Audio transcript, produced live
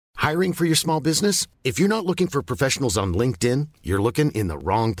Hiring for your small business? If you're not looking for professionals on LinkedIn, you're looking in the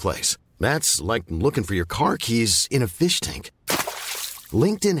wrong place. That's like looking for your car keys in a fish tank.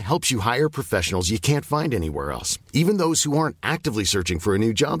 LinkedIn helps you hire professionals you can't find anywhere else, even those who aren't actively searching for a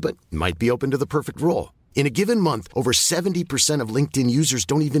new job but might be open to the perfect role. In a given month, over 70% of LinkedIn users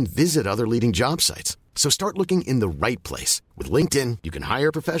don't even visit other leading job sites. So start looking in the right place. With LinkedIn, you can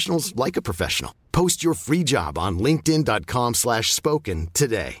hire professionals like a professional. Post your free job on linkedin.com/spoken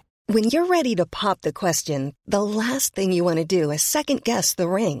today. When you're ready to pop the question, the last thing you want to do is second-guess the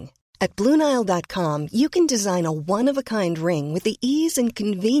ring. At BlueNile.com, you can design a one-of-a-kind ring with the ease and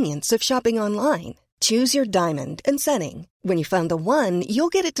convenience of shopping online. Choose your diamond and setting. When you find the one, you'll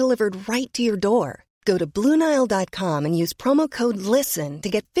get it delivered right to your door. Go to BlueNile.com and use promo code LISTEN to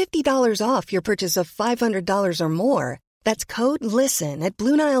get $50 off your purchase of $500 or more. That's code LISTEN at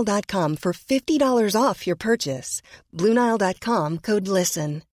BlueNile.com for $50 off your purchase. BlueNile.com, code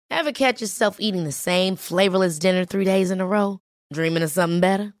LISTEN. Ever catch yourself eating the same flavorless dinner 3 days in a row? Dreaming of something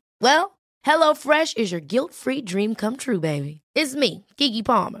better? Well, HelloFresh is your guilt-free dream come true, baby. It's me, Keke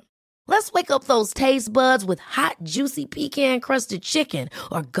Palmer. Let's wake up those taste buds with hot, juicy pecan-crusted chicken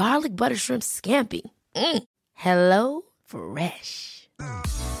or garlic butter shrimp scampi. Hello Fresh.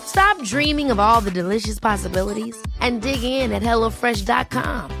 Stop dreaming of all the delicious possibilities and dig in at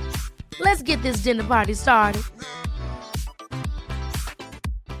HelloFresh.com. Let's get this dinner party started.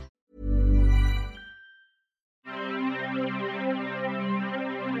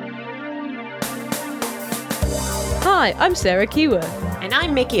 Hi, I'm Sarah Keyworth. And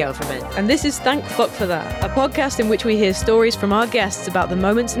I'm Mickey Overman. And this is Thank Fuck for That, a podcast in which we hear stories from our guests about the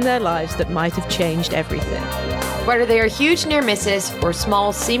moments in their lives that might have changed everything. Whether they are huge near misses or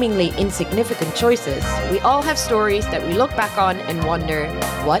small, seemingly insignificant choices, we all have stories that we look back on and wonder,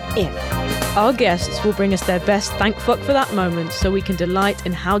 what if? Our guests will bring us their best Thank Fuck for That moments so we can delight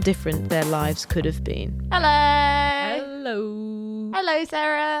in how different their lives could have been. Hello! Hello. Hello,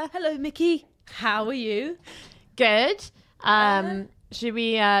 Sarah. Hello, Mickey. How are you? Good. Should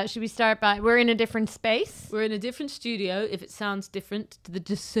we start by... We're in a different space. We're in a different studio, if it sounds different to the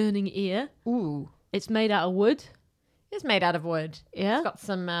discerning ear. Ooh. It's made out of wood. It's made out of wood. Yeah. It's got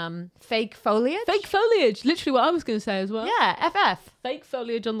some fake foliage. Fake foliage. Literally what I was going to say as well. Yeah, FF. Fake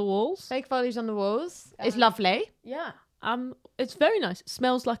foliage on the walls. Fake foliage on the walls. It's lovely. Yeah. It's very nice. It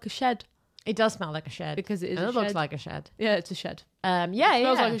smells like a shed. It does smell like a shed. Because it is and a it shed. looks like a shed. Yeah, it's a shed. Yeah, it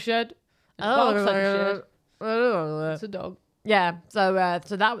smells like a shed. And it barks like a shed. It's a dog. Yeah, so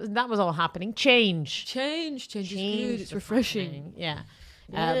that was all happening. Change is good. It's refreshing. Yeah.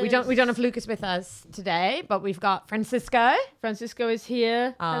 Yes. We don't have Lucas with us today, but we've got Francisco. Francisco is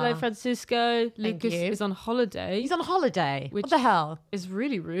here. Hello, Francisco. Lucas is on holiday. He's on holiday. Which what the hell? Is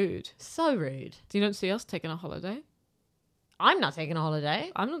really rude. So rude. Do you not see us taking a holiday? I'm not taking a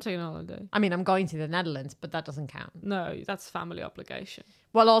holiday. I'm not taking a holiday. I mean, I'm going to the Netherlands, but that doesn't count. No, that's family obligation.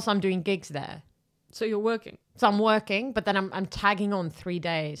 Well, also I'm doing gigs there. So you're working? So I'm working, but then I'm tagging on 3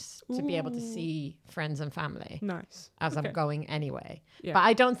 days to be able to see friends and family. Nice. As I'm going anyway. Yeah. But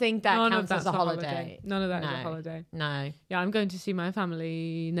I don't think that None counts of as that's a holiday. None of that is a holiday. No. Yeah, I'm going to see my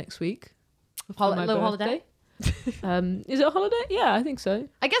family next week. Little holiday? Is it a holiday? Yeah, I think so.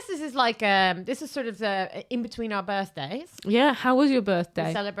 I guess this is like this is sort of the in between our birthdays. Yeah, how was your birthday?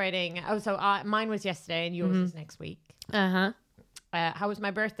 We're celebrating. Mine was yesterday and yours is next week. How was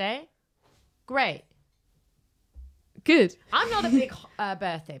my birthday? Great. Good. I'm not a big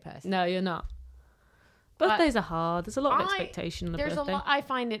birthday person. No, you're not. Birthdays are hard. There's a lot of expectation on a birthday. I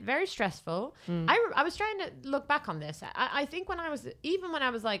find it very stressful. I was trying to look back on this. I think when I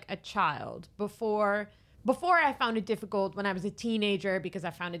was like a child, before I found it difficult, when I was a teenager, because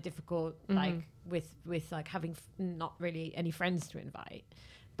I found it difficult like with like having not really any friends to invite.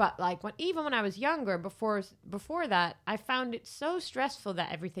 But like when I was younger, before that, I found it so stressful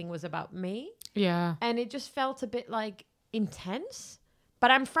that everything was about me. Yeah. And it just felt a bit like intense. But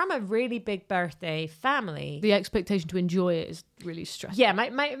I'm from a really big birthday family. The expectation to enjoy it is really stressful. Yeah,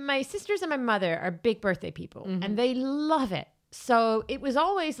 my sisters and my mother are big birthday people, and they love it. So it was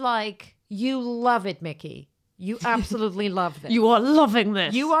always like, you love it, Mickey. You absolutely love this. You are loving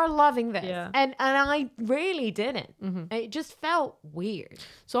this. You are loving this. Yeah. And I really didn't. It just felt weird.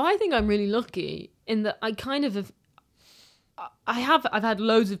 So I think I'm really lucky in that I kind of I've had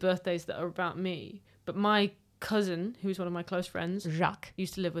loads of birthdays that are about me, but my cousin, who's one of my close friends, Jacques,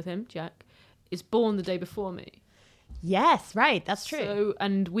 used to live with him, Jack, is born the day before me. Yes, right, that's true. So,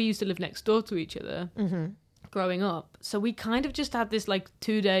 and we used to live next door to each other growing up. So we kind of just had this like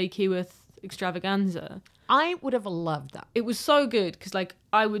 2-day Keyworth extravaganza. I would have loved that. It was so good because like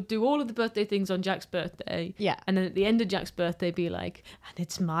I would do all of the birthday things on Jack's birthday. Yeah. And then at the end of Jack's birthday be like, and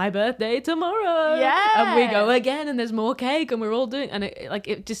it's my birthday tomorrow. Yeah. And we go again and there's more cake and we're all doing, and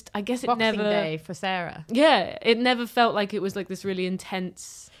it just, I guess it Boxing never. Day for Sarah. Yeah. It never felt like it was like this really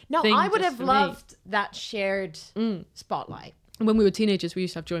intense No, thing I would just have for me. loved that shared spotlight. When we were teenagers, we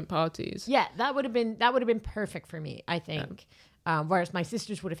used to have joint parties. Yeah, that would have been perfect for me, I think. Whereas my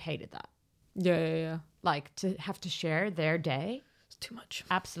sisters would have hated that. Yeah. Like to have to share their day. It's too much.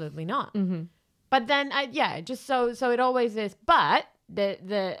 Absolutely not. But then, just so it always is. But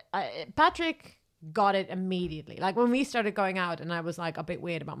Patrick got it immediately. Like when we started going out, and I was like a bit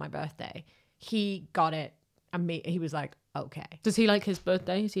weird about my birthday, he got it. He was like, okay. Does he like his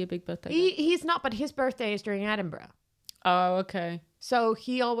birthday? Is he a big birthday guy? He's not, but his birthday is during Edinburgh. Oh, okay. So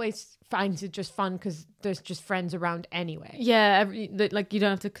he always finds it just fun because there's just friends around anyway. Yeah, like you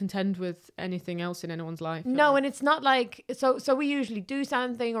don't have to contend with anything else in anyone's life. No, and it's not like so we usually do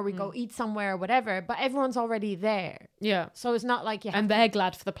something or we go eat somewhere or whatever, but everyone's already there. Yeah. So it's not like you have And they're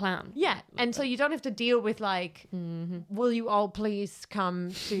glad for the plan. Yeah, and so you don't have to deal with like, will you all please come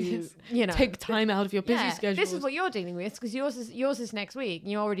to, Take time out of your busy schedule. This is what you're dealing with because yours is next week.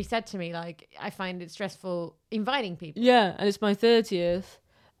 And you already said to me, like, I find it stressful inviting people. Yeah, and it's my 30th,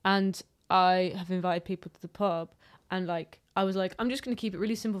 and I have invited people to the pub, and like I was like, I'm just going to keep it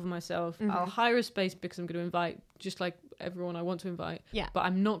really simple for myself. I'll hire a space because I'm going to invite just like everyone I want to invite. Yeah. But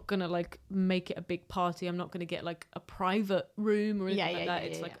I'm not going to like make it a big party. I'm not going to get like a private room or anything like that.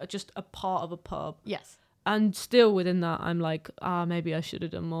 It's like just a part of a pub. Yes. And still within that, I'm like, maybe I should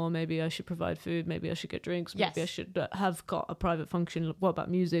have done more. Maybe I should provide food. Maybe I should get drinks. Yes. Maybe I should have got a private function. What about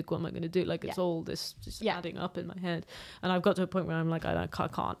music? What am I going to do? Like, it's all this just adding up in my head. And I've got to a point where I'm like, I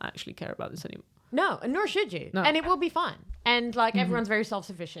can't actually care about this anymore. No, and nor should you. No. And it will be fun. And like everyone's very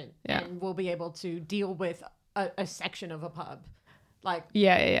self-sufficient Yeah. and will be able to deal with a section of a pub. Like,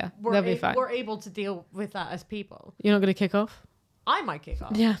 Yeah. That'll be fine. We're able to deal with that as people. You're not going to kick off? I might kick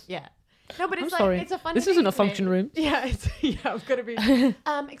off. Yeah. Yeah. No, but it's I'm sorry. it's a funny This thing isn't a to function me. room. Yeah, I'm gonna be.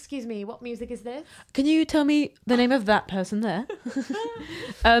 Excuse me, what music is this? Can you tell me the name of that person there?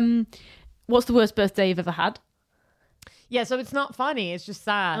 What's the worst birthday you've ever had? Yeah, so it's not funny. It's just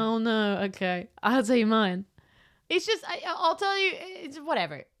sad. Oh no. Okay, I'll tell you mine. It's just I'll tell you. It's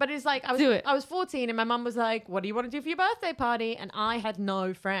whatever. But it's like Do it. I was 14 and my mum was like, "What do you want to do for your birthday party?" And I had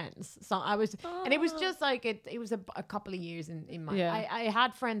no friends, so I was, and it was just like it was a couple of years in my. Yeah. I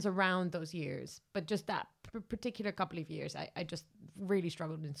had friends around those years, but just that particular couple of years, I just really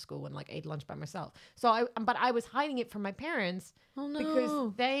struggled in school and like ate lunch by myself. So but I was hiding it from my parents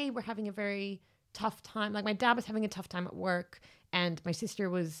because they were having a very tough time. Like my dad was having a tough time at work and my sister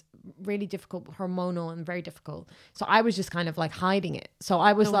was really difficult, hormonal and very difficult. So I was just kind of like hiding it. So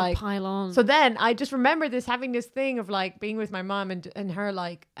I was like, pile on. so then I just remember having this thing of like being with my mom and her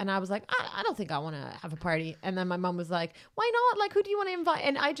like, and I was like, I don't think I want to have a party. And then my mom was like, why not? Like, who do you want to invite?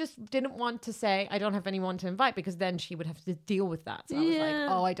 And I just didn't want to say, I don't have anyone to invite because then she would have to deal with that. So I was like,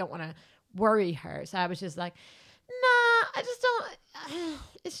 oh, I don't want to worry her. So I was just like, nah, I just don't,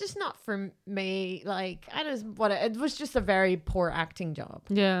 it's just not for me. Like, it was just a very poor acting job.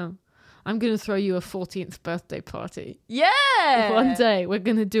 Yeah. I'm going to throw you a 14th birthday party. Yeah. One day we're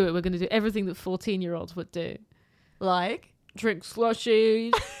going to do it. We're going to do everything that 14-year-olds would do. Like? Drink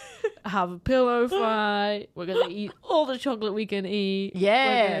slushies, have a pillow fight. We're going to eat all the chocolate we can eat.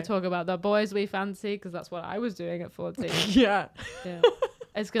 Yeah. We're going to talk about the boys we fancy because that's what I was doing at 14. Yeah. Yeah.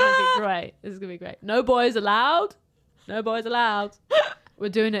 It's going to be great. It's going to be great. No boys allowed. No boys allowed. We're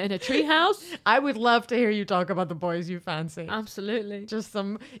doing it in a treehouse. I would love to hear you talk about the boys you fancy. Absolutely. Just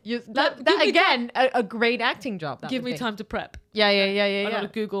some, Give that me again, a great acting job. Give me time to prep. Yeah. I gotta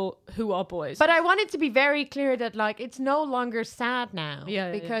Google who are boys. But I wanted to be very clear that like it's no longer sad now.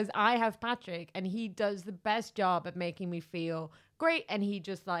 Yeah, because I have Patrick and he does the best job at making me feel great. And he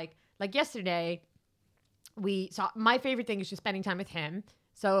just like yesterday, my favorite thing is just spending time with him.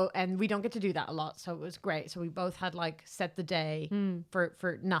 So, and we don't get to do that a lot. So it was great. So we both had like set the day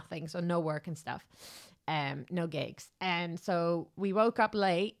for nothing. So no work and stuff. No gigs. And so we woke up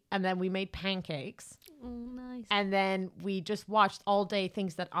late and then we made pancakes. Oh, nice. And then we just watched all day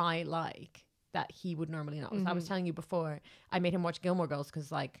things that I like that he would normally not. So I was telling you before, I made him watch Gilmore Girls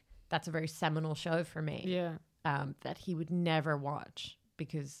because like that's a very seminal show for me. Yeah. That he would never watch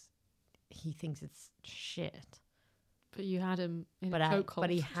because he thinks it's shit. But you had him in a chokehold. But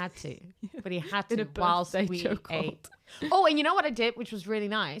he had to. But he had In to a whilst birthday we chokehold. ate. Oh, and you know what I did, which was really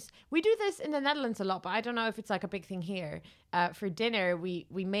nice? We do this in the Netherlands a lot, but I don't know if it's like a big thing here. For dinner, we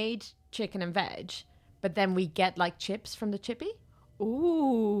made chicken and veg, but then we get like chips from the chippy.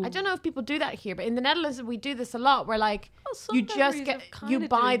 Ooh. I don't know if people do that here, but in the Netherlands we do this a lot. Where like Some you just bakeries get are kinda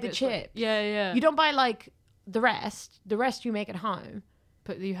buy doing the bits chips. like- yeah. You don't buy like the rest. The rest you make at home.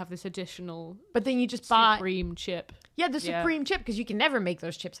 But you have this additional But then you just buy supreme chip. the supreme chip, because you can never make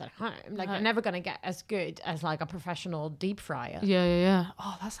those chips at home. Like No. they're never gonna get as good as like a professional deep fryer. Yeah.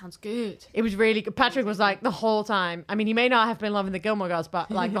 Oh, that sounds good. It was really good. Patrick was like the whole time. I mean, he may not have been loving the Gilmore Girls,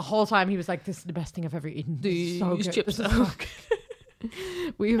 but like the whole time he was like, "This is the best thing I've ever eaten. This is so These good. chips This are is so so good."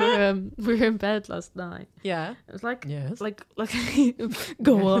 we were in bed last night. Yeah. It was like Yes. like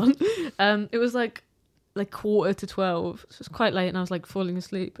go on. It was like 11:45. So it was quite late, and I was like falling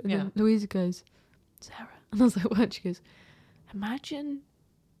asleep. And then Louisa goes, "Sarah," and I was like, "What?" She goes, "Imagine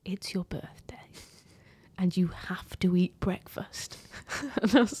it's your birthday, and you have to eat breakfast."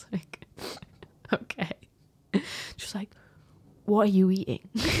 And I was like, "Okay." She was like, "What are you eating?"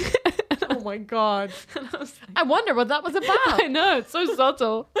 Oh my god. And I was like, I wonder what that was about. I know, it's so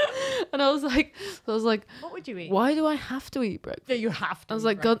subtle. And I was like, What would you eat? why do I have to eat breakfast? Yeah, you have to. I was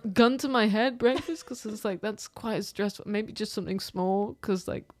like, gun to my head, breakfast, because it's like, that's quite stressful. Maybe just something small, because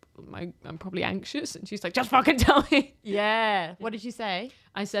like I'm probably anxious. And she's like, just fucking tell me. Yeah. What did you say?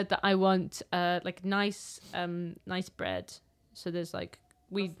 I said that I want like nice bread. So there's like,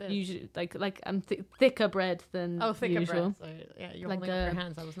 we What's this? usually like thicker bread than Thicker usual. bread. So, yeah, you're Like holding up your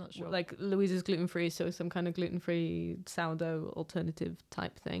hands. I was not sure. Like Louisa's gluten-free, so some kind of gluten-free sourdough alternative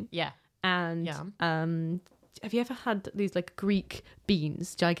type thing. yeah. And have you ever had these like Greek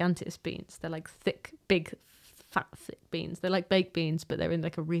beans, gigantic beans? They're like thick, big, fat, thick beans. They're like baked beans, but they're in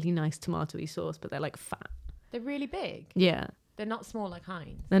like a really nice tomatoey sauce, but they're like fat. They're really big. Yeah. They're not small like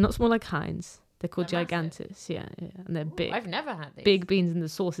Heinz. They're not small like Heinz. They're called They're gigantes. Yeah. And they're big. I've never had these. Big beans, and the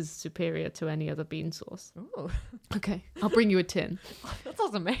sauce is superior to any other bean sauce. Ooh. Okay. I'll bring you a tin. That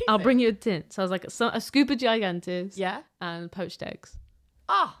sounds amazing. I'll bring you a tin. So I was like, a scoop of gigantes. Yeah. And poached eggs.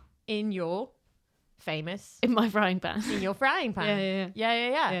 In your famous... In my frying pan. In your frying pan.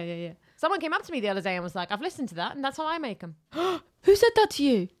 Yeah. Yeah. Someone came up to me the other day and was like, I've listened to that and that's how I make them. Who said that to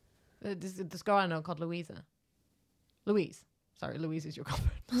you? This girl I know called Louisa. Louise. Sorry, Louise is your girlfriend.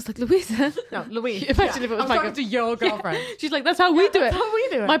 I was like, Louisa? No, Louise. Imagine if it was I'm like talking to your girlfriend. She's like, that's how we do it. That's how we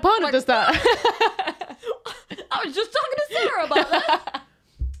do it. My partner does that. I was just talking to Sarah about that.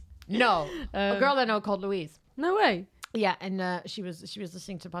 No, a girl I know called Louise. No way. Yeah, and she was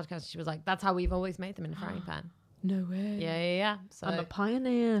listening to the podcast. She was like, "That's how we've always made them in a frying pan." No way. Yeah. So I'm a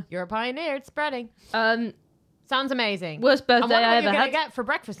pioneer. you're a pioneer. It's spreading. Sounds amazing. Worst I birthday wonder I what ever you're gonna had. get for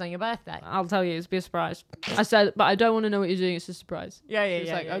breakfast on your birthday. I'll tell you, it's be a surprise. I said, but I don't want to know what you're doing. It's a surprise. Yeah, She was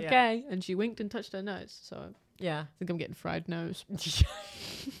like, okay, and she winked and touched her nose. So I Yeah. think I'm getting fried nose.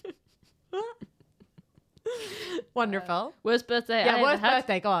 Wonderful. Worst birthday I Yeah, ever worst had.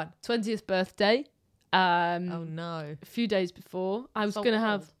 birthday. Go on. 20th birthday. Oh no. A few days before, I was So gonna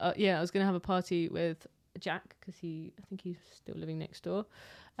have I was gonna have a party with Jack, because I think he's still living next door,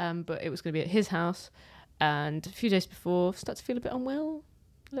 but it was gonna be at his house. And a few days before, start to feel a bit unwell,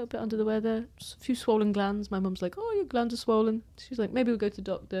 a little bit under the weather, just a few swollen glands. My mum's like, "Oh, your glands are swollen." She's like, "Maybe we'll go to the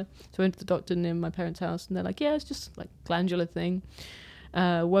doctor." So I went to the doctor near my parents' house, and they're like, "Yeah, it's just like glandular thing."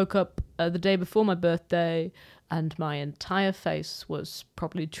 Woke up the day before my birthday, and my entire face was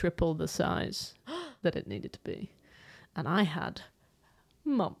probably triple the size that it needed to be. And I had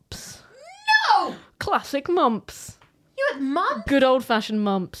mumps. No. Classic mumps. You had mum? Good old-fashioned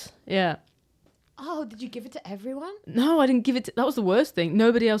mumps. Yeah. Oh, did you give it to everyone? No, I didn't give it to... That was the worst thing.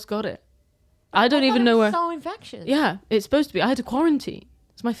 Nobody else got it. I don't even know where... So infectious. Yeah, it's supposed to be. I had to quarantine.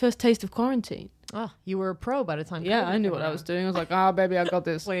 It's my first taste of quarantine. Oh, you were a pro by the time. Yeah, COVID I knew came what I around. was doing. I was like, baby, I got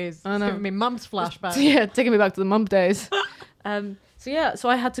this. Please, I it's know. giving me mumps flashbacks. Yeah, taking me back to the mump days. So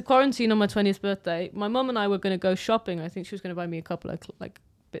I had to quarantine on my 20th birthday. My mum and I were going to go shopping. I think she was going to buy me a couple of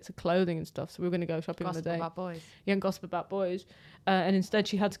bits of clothing and stuff. So we were going to go shopping Gossip on the day. about boys. Yeah, and gossip about boys. And instead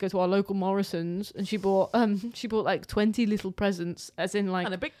she had to go to our local Morrison's, and she bought like 20 little presents, as in like...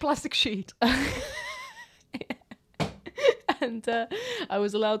 And a big plastic sheet. And I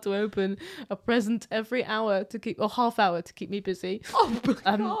was allowed to open a present every hour or half hour to keep me busy. Oh my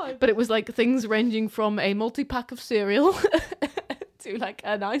God. But it was like things ranging from a multi-pack of cereal to like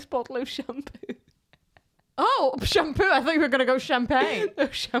a nice bottle of shampoo. Oh, shampoo. I thought you were going to go champagne. No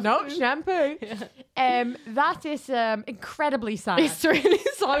shampoo. No, shampoo. Yeah. That is incredibly sad. It's really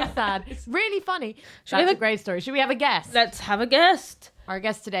so sad. It's really funny. Should we That's have a great story. Should we have a guest? Let's have a guest. Our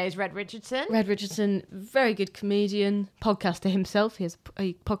guest today is Red Richardson. Red Richardson, very good comedian, podcaster himself. He has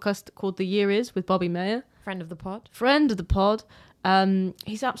a podcast called The Year Is with Bobby Mayer. Friend of the pod. Friend of the pod.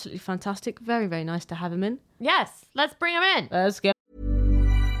 He's absolutely fantastic. Very, very nice to have him in. Yes, let's bring him in. Let's go.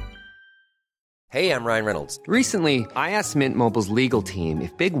 Hey, I'm Ryan Reynolds. Recently, I asked Mint Mobile's legal team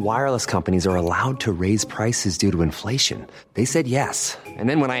if big wireless companies are allowed to raise prices due to inflation. They said yes. And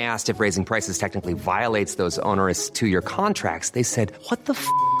then when I asked if raising prices technically violates those onerous two-year contracts, they said, "What the f***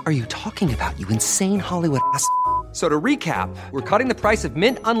 are you talking about, you insane Hollywood ass?" So to recap, we're cutting the price of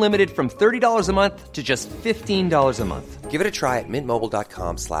Mint Unlimited from $30 a month to just $15 a month. Give it a try at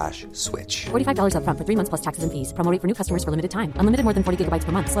mintmobile.com/switch. $45 up front for 3 months plus taxes and fees. Promo rate for new customers for limited time. Unlimited more than 40 gigabytes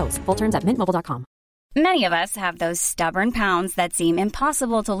per month. Slows full terms at mintmobile.com. Many of us have those stubborn pounds that seem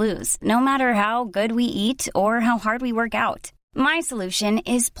impossible to lose, no matter how good we eat or how hard we work out. My solution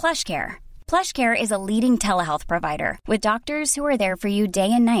is PlushCare. PlushCare is a leading telehealth provider with doctors who are there for you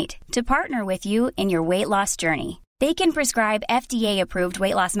day and night to partner with you in your weight loss journey. They can prescribe FDA-approved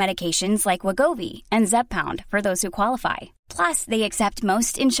weight loss medications like Wegovy and Zepbound for those who qualify. Plus, they accept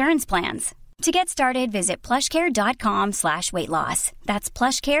most insurance plans. To get started, visit plushcare.com/weightloss. That's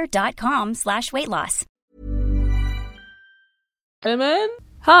plushcare.com/weightloss. Amen.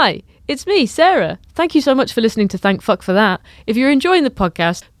 Hi, it's me, Sarah. Thank you so much for listening to Thank Fuck for That. If you're enjoying the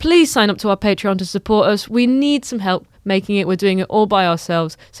podcast, please sign up to our Patreon to support us. We need some help making it. We're doing it all by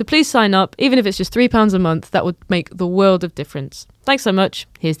ourselves. So please sign up, even if it's just £3 a month. That would make the world of difference. Thanks so much.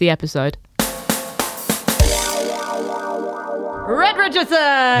 Here's the episode. Richardson!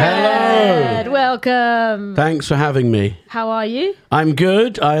 Hello! Welcome! Thanks for having me. How are you? I'm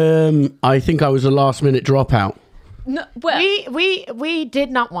good. I think I was a last minute dropout. No, well, We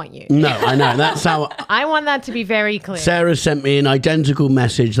did not want you. No, I know. That's how... I want that to be very clear. Sarah sent me an identical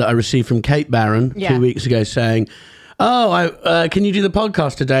message that I received from Kate Barron 2 weeks ago saying, can you do the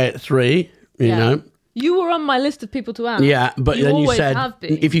podcast today at 3? You know? You were on my list of people to ask. Yeah, but then you said,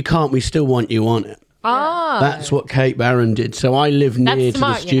 if you can't, we still want you on it. Ah, that's what Kate Barron did. So I live near to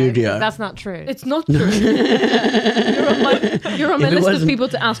the studio. That's not true. It's not true. You're on my list of people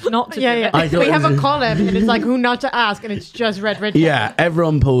to ask not to do it. We have a column and it's like who not to ask, and it's just Red Richardson. Yeah,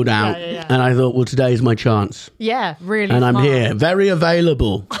 everyone pulled out, and I thought, well, today's my chance. Yeah, really. And smart. I'm here, very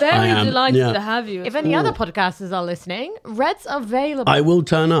available. Very delighted to have you. If any other podcasters are listening, Red's available. I will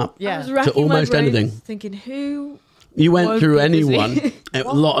turn up. I was to almost anything. Thinking who you went through anyone, a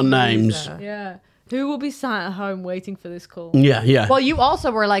lot of names. Yeah. Who will be sat at home waiting for this call? Yeah. Well, you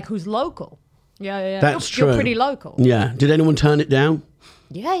also were like, who's local? Yeah. That's true. You're pretty local. Yeah. Did anyone turn it down?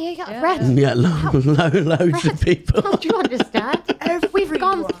 Yeah. Red. Yeah, loads of people. Don't you understand? We've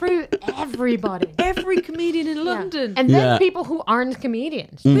gone through everybody. Every comedian in London. And then people who aren't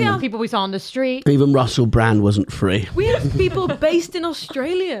comedians. We have people we saw on the street. Even Russell Brand wasn't free. We have people based in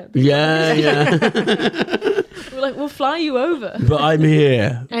Australia. Yeah. We're like, we'll fly you over. But I'm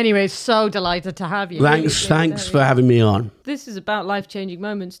here. Anyway, so delighted to have you. Thanks for having me on. This is about life-changing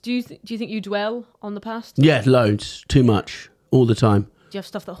moments. Do you think you dwell on the past? Yeah, loads. Too much. All the time. Do you have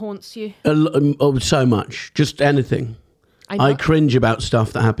stuff that haunts you? So much. Just anything. I cringe about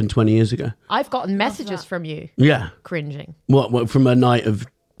stuff that happened 20 years ago. I've gotten messages from you. Yeah. Cringing. What from a night of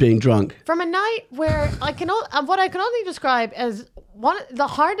being drunk? From a night where what I can only describe as the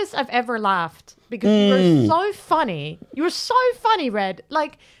hardest I've ever laughed, because you were so funny. You were so funny, Red.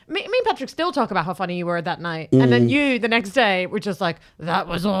 Like, me and Patrick still talk about how funny you were that night. And then you, the next day, were just like, that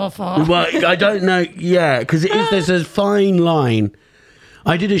was awful. Well, I don't know. Yeah, because there's a fine line.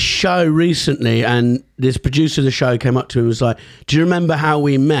 I did a show recently, and this producer of the show came up to me and was like, do you remember how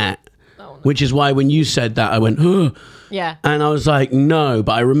we met? Oh, no. Which is why when you said that, I went, oh. Yeah. And I was like, no,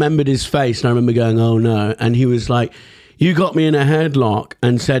 but I remembered his face, and I remember going, oh, no. And he was like, you got me in a headlock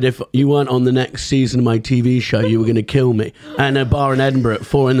and said if you weren't on the next season of my TV show, you were going to kill me. And a bar in Edinburgh at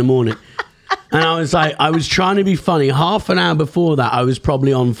 4 a.m. And I was like, I was trying to be funny. Half an hour before that, I was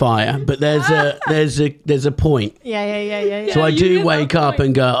probably on fire. But there's a point. Yeah. So I do wake up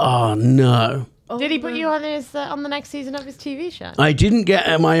and go, oh no. Did he put you on on the next season of his TV show? I didn't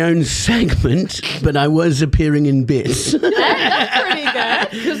get my own segment, but I was appearing in bits. That's pretty good,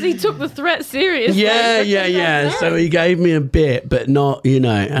 because he took the threat seriously. Yeah. So he gave me a bit, but not,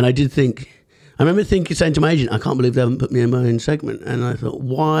 and I did think. I remember saying to my agent, I can't believe they haven't put me in my own segment. And I thought,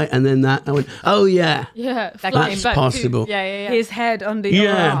 why? And then I went, oh, yeah. Yeah, that's possible. Yeah. His head under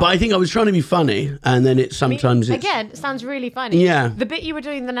your arm. But I think I was trying to be funny. And then again, sounds really funny. Yeah. The bit you were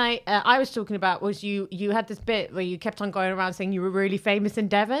doing the night I was talking about was you had this bit where you kept on going around saying you were really famous in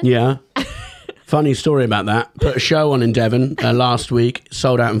Devon. Yeah. Funny story about that. Put a show on in Devon last week,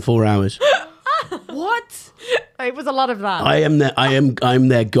 sold out in 4 hours. What? It was a lot of that. I'm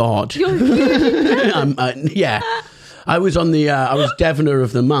their god. Yeah. I was on I was Devoner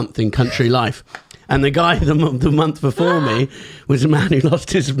of the Month in Country Life. And the guy the month before me was a man who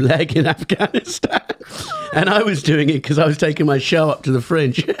lost his leg in Afghanistan. And I was doing it because I was taking my show up to the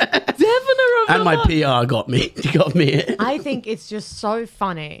Fringe. Devoner And my PR got me it. I think it's just so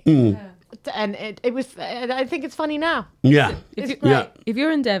funny. And it was, I think it's funny now. Yeah. If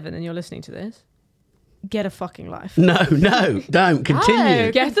you're in Devon and you're listening to this, get a fucking life. No, don't. Continue.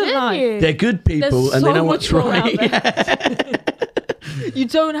 No, Get a life. They're good people There's and they so know what's much more right. out there. You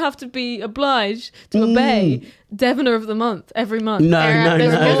don't have to be obliged to obey Devoner of the Month every month. No.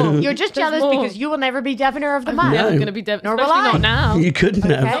 You're just There's jealous more. because you will never be Devoner of the I'm Month. never going to be Devoner. Nor will Especially I. not now. You couldn't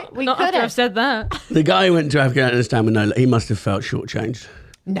have. Okay, we Not could after I've have. said that. The guy who went to Afghanistan with no, he must have felt shortchanged.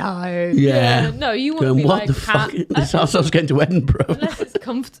 No. Yeah. No, you want to Going, be what like... the fuck? This I was getting to Edinburgh. Unless it's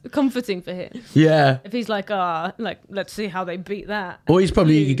comforting for him. Yeah. If he's like, let's see how they beat that. Or he's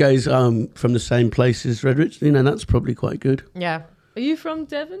probably, he goes from the same place as Red Richardson. You know, that's probably quite good. Yeah. Are you from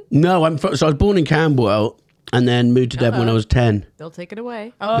Devon? No, so I was born in Camberwell and then moved to Devon when I was 10. They'll take it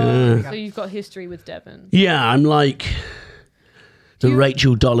away. Oh, so you've got history with Devon. Yeah, I'm like the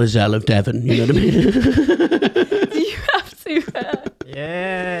Rachel Dolezal of Devon. You know what I mean? Do you have to...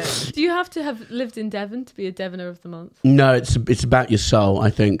 Yeah. Do you have to have lived in Devon to be a Devoner of the Month? No, it's about your soul,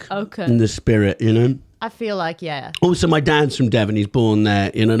 I think. Okay. And the spirit, you know? I feel like, yeah. Also, my dad's from Devon. He's born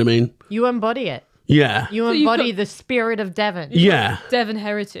there. You know what I mean? You embody it. Yeah. You So you've embody got- the spirit of Devon. Yeah. Devon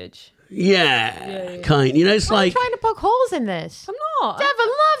heritage. Yeah. Kind. You know, it's Why are you like... trying to poke holes in this? I'm not. Devon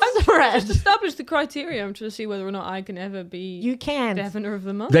loves I'm red. just establish the criteria. I'm trying to see whether or not I can ever be You can. Devoner of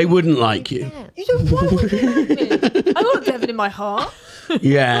the Month. They wouldn't like you. You don't want to. I got Devon in my heart.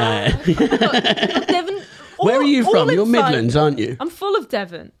 Yeah. I got Devon. Where are you all from? You're inside. Midlands, aren't you? I'm full of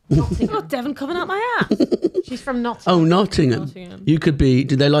Devon. I've got Devon coming out my ass. She's from Nottingham. Oh, Nottingham. Nottingham. You could be...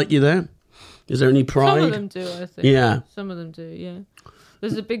 Did they like you there? Is there any pride? Some of them do, I think. Yeah. Some of them do, yeah.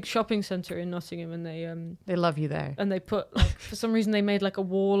 There's a big shopping centre in Nottingham and They love you there. they put like for some reason they made like a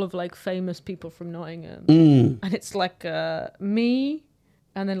wall of like famous people from Nottingham. And it's like me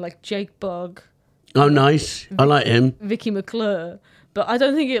and then like Jake Bugg, Oh, nice. I like him. Vicky McClure. But I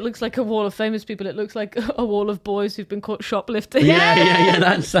don't think it looks like a wall of famous people. It looks like a wall of boys who've been caught shoplifting. Yeah.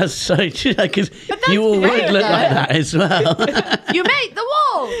 That's so true. Because you all great, would look though. like that as well. You made the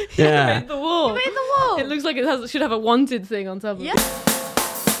wall. Yeah. Made the wall. You made the wall. It looks like it should have a wanted thing on top of Yeah. it.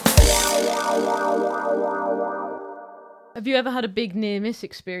 Have you ever had a big near miss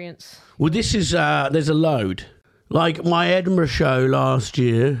experience? Well, this is, there's a load. Like my Edinburgh show last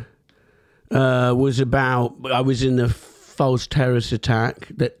year was about, I was in the false terrorist attack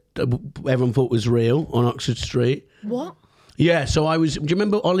that everyone thought was real on Oxford Street. What? Yeah, so I was, do you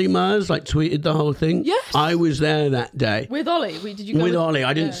remember Ollie Murs, like tweeted the whole thing? Yes. I was there that day. With Ollie? Did you go With Ollie.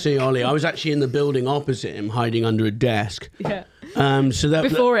 I didn't see Ollie. I was actually in the building opposite him, hiding under a desk. Yeah. So that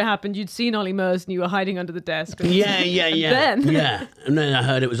Before it happened, you'd seen Ollie Murs and you were hiding under the desk. Yeah. then? Yeah. And then I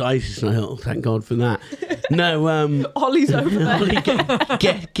heard it was ISIS and I thought, oh, thank God for that. No, Ollie's over there. Ollie,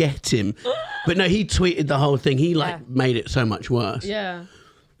 get him. But no, he tweeted the whole thing. He made it so much worse. Yeah.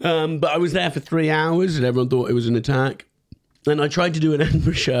 But I was there for 3 hours and everyone thought it was an attack. And I tried to do an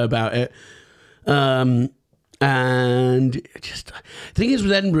Edinburgh show about it. And just, the thing is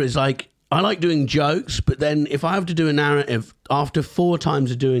with Edinburgh is like, I like doing jokes, but then if I have to do a narrative, after 4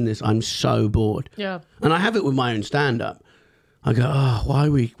 times of doing this, I'm so bored. Yeah. And I have it with my own stand-up. I go, oh, why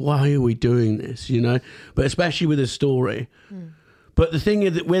are we doing this, you know? But especially with a story. But the thing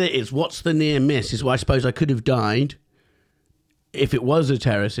is that with it is, what's the near miss is, well, I suppose I could have died if it was a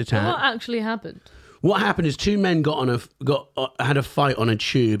terrorist attack. What actually happened? What happened is 2 men had a fight on a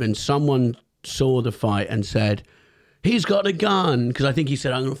tube, and someone saw the fight and said, he's got a gun, because I think he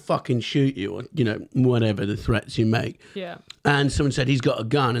said, I'm going to fucking shoot you, or, you know, whatever the threats you make. Yeah. And someone said, he's got a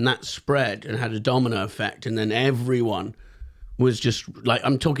gun, and that spread and had a domino effect, and then everyone was just like,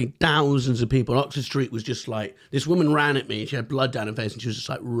 I'm talking thousands of people. Oxford Street was just like, this woman ran at me, she had blood down her face, and she was just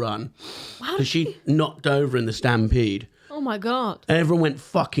like, run. Because she knocked over in the stampede. Oh my God. Everyone went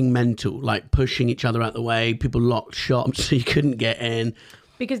fucking mental, like pushing each other out the way. People locked shops so you couldn't get in.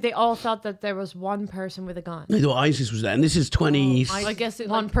 Because they all thought that there was one person with a gun. They thought ISIS was there. And this is 20... I guess it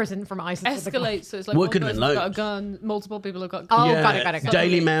one like, person from ISIS with a gun. escalates. So it's like Well, it one could have person's been got a loads. gun, multiple people have got Oh, guns. got it.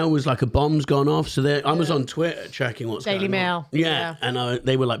 Daily Mail was like a bomb's gone off. So I was on Twitter checking what's Daily going Mail. on. Yeah. And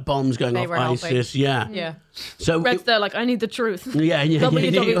they were like, bombs going They off were helping. ISIS. Yeah. Yeah. So Red's there like, I need the truth. Yeah. What's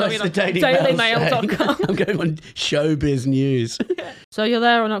the Daily Mail saying? www.dailymail.com. I'm going on Showbiz News. So you're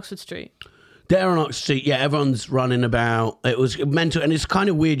there on Oxford Street. There on Oxford Street, yeah, everyone's running about. It was mental, and it's kind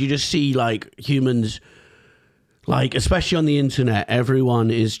of weird. You just see, like, humans, like, especially on the internet,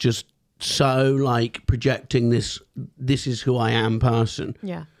 everyone is just so, like, projecting this is who I am person.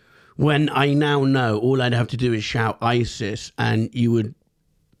 Yeah. When I now know all I'd have to do is shout ISIS, and you would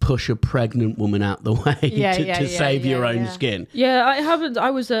push a pregnant woman out the way to save your own skin. Yeah, I haven't.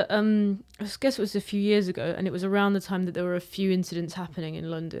 I was at, I guess it was a few years ago, and it was around the time that there were a few incidents happening in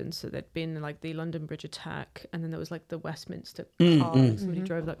London. So there'd been like the London Bridge attack, and then there was like the Westminster car. Somebody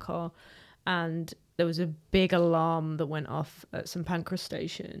drove that car, and there was a big alarm that went off at St Pancras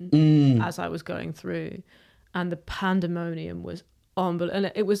station as I was going through, and the pandemonium was unbelievable.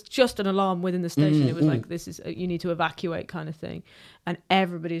 And it was just an alarm within the station. It was like, this is you need to evacuate kind of thing, and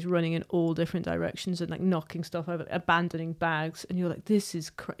everybody's running in all different directions and like knocking stuff over, abandoning bags, and you're like, this is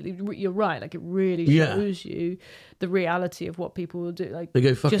crazy. You're right, like it really shows you the reality of what people will do, like they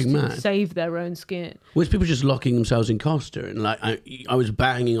go fucking just mad to save their own skin. Was people just locking themselves in Costa, and like I was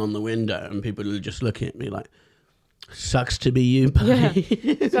banging on the window and people were just looking at me like, sucks to be you,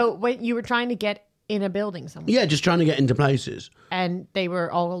 buddy. So when you were trying to get in a building somewhere? Yeah, just trying to get into places. And they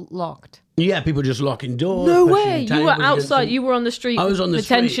were all locked? Yeah, people just locking doors. No way. You were outside. You were on the street. I was on the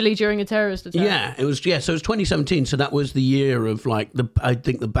potentially street during a terrorist attack. Yeah, it was. Yeah, so it was 2017. So that was the year of like I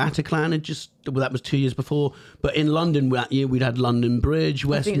think the Bataclan had just. Well, that was 2 years before. But in London that year, we'd had London Bridge,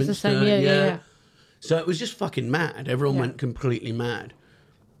 Westminster. I think it's the same. Yeah. So it was just fucking mad. Everyone went completely mad.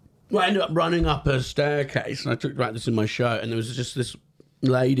 Well, I ended up running up a staircase, and I talked about this in my show. And there was just this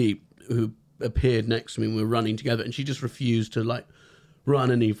lady who appeared next to me, and we were running together, and she just refused to like run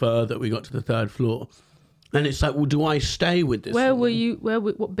any further. We got to the 3rd floor, and it's like, well, do I stay with this Where woman? were you?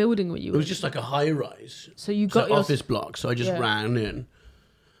 What building were you in? It was just like a high rise, so you got your office block, so I just ran in.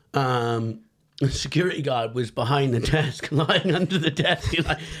 The security guard was behind the desk, lying under the desk. He's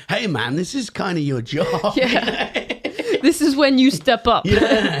like, hey man, this is kind of your job. This is when you step up.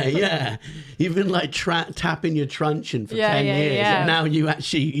 Yeah. You've been like tapping your truncheon for 10 years. And now you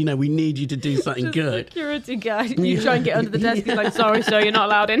actually, we need you to do something good. Security guy. You try and get under the desk. He's like, sorry, sir, you're not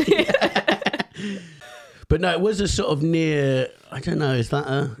allowed in here. But no, it was a sort of near, I don't know,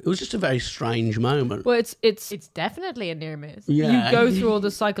 it was just a very strange moment. Well, it's definitely a near miss. Yeah. You go through all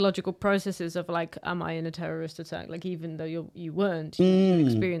the psychological processes of like, am I in a terrorist attack? Like, even though you weren't, you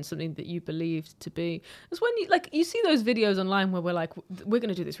experienced something that you believed to be. It's when you see those videos online where we're like, we're going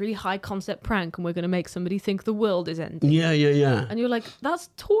to do this really high concept prank and we're going to make somebody think the world is ending. Yeah. And you're like, that's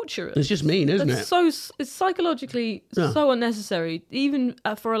torturous. It's just mean, isn't it? It's psychologically so unnecessary, even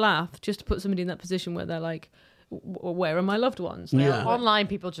for a laugh, just to put somebody in that position where they're like, where are my loved ones? Online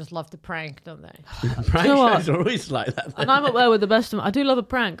people just love to prank, don't they? Prank shows are always like that. And I'm up there with the best of them. I do love a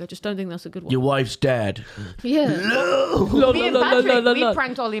prank. I just don't think that's a good one. Your wife's dead. Yeah. No. Me and Patrick, we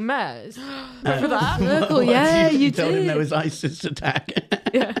pranked Ollie Mers. Remember that? You told him did. there was ISIS attack.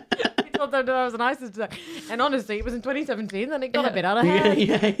 Yeah. We told them there was an ISIS attack. And honestly, it was in 2017 and it got a bit out of hand.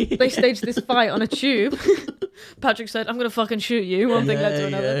 Yeah. They staged this fight on a tube. Patrick said, I'm going to fucking shoot you. One thing led to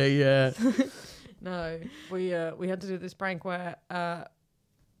another. Yeah. No, we had to do this prank where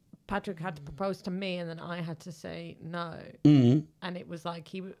Patrick had to propose to me and then I had to say no. Mm-hmm. And it was like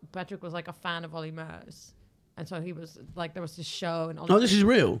Patrick was like a fan of Ollie Mers. And so he was like, there was this show. And Ollie this is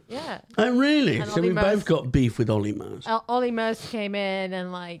real? Yeah. Oh, really? And so Ollie we both got beef with Ollie Mers. Ollie Mers came in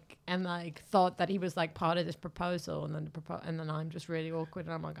and thought that he was like part of this proposal. And then I'm just really awkward.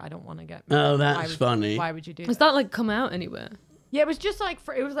 And I'm like, I don't want to get married. Oh, that's funny. Why would you do that? Has that like come out anywhere? Yeah, it was just like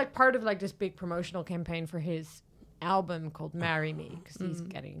it was like part of like this big promotional campaign for his album called "Marry Me" because he's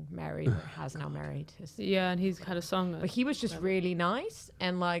getting married or has now married. And he's had a song. But he was just really nice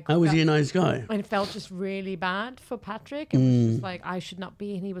and like. Oh, was he a nice guy? And it felt just really bad for Patrick. It was just like I should not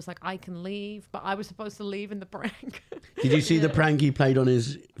be, and he was like, I can leave, but I was supposed to leave in the prank. Did you see the prank he played on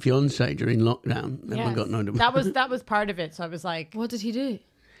his fiancée during lockdown? Everyone got known that was part of it. So I was like, what did he do?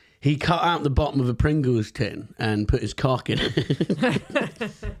 He cut out the bottom of a Pringles tin and put his cock in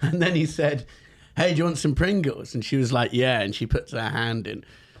it. And then he said, hey, do you want some Pringles? And she was like, yeah. And she puts her hand in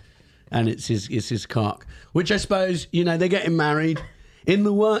and it's his cock. Which I suppose, they're getting married. In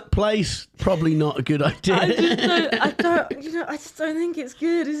the workplace, probably not a good idea. I just don't think it's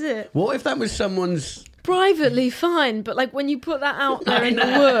good, is it? What if that was someone's... Privately, fine, but like when you put that out there in the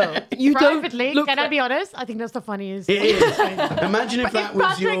world, you privately, don't. Can I be honest? I think that's the funniest. It is. Imagine if that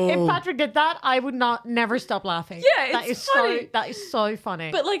was If Patrick did that, I would never stop laughing. Yeah, it's funny. That is so funny.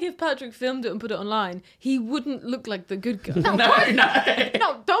 But like if Patrick filmed it and put it online, he wouldn't look like the good guy.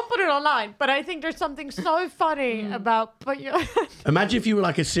 No, don't put it online. But I think there's something so funny about. Imagine if you were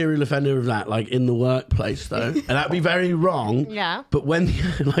like a serial offender of that, like in the workplace, though, and that'd be very wrong. Yeah. But when,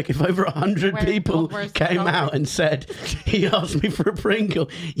 like, if over 100 people came out and said he asked me for a Pringle,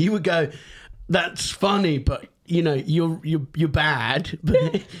 you would go, "That's funny, but you're bad."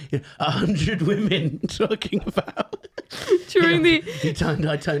 But 100 women talking about. During the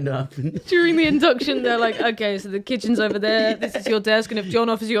I turned up. during the induction, they're like, okay, so the kitchen's over there. This is your desk, and if John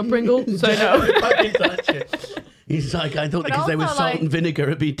offers you a Pringle, say no. He's like, I thought But because there was also, salt like- and vinegar,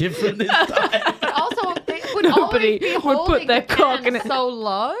 it'd be different this time. But also, they would Nobody always be would put holding their the cock can in it. so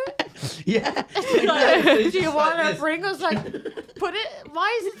low. Yeah. Like, do you want a Pringles? Like, put it.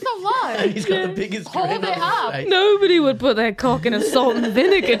 Why is it so low? He's got the biggest Hold grin it on up. his face. Nobody would put their cock in a salt and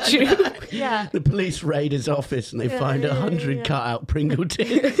vinegar tube. Yeah. The police raid his office and they find 100 cut-out Pringle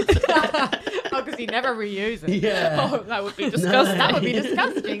tins. Oh, because he never reuses. Yeah. Oh, that would be disgusting. That would be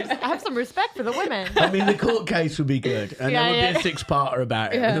disgusting. I have some respect for the women. I mean, the court case would be good, and Yeah, there would yeah. be a 6-parter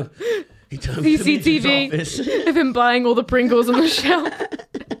about it. Yeah. He told me to leave his office. CCTV of him buying all the Pringles on the shelf.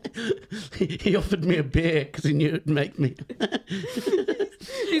 He offered me a beer because he knew it'd make me.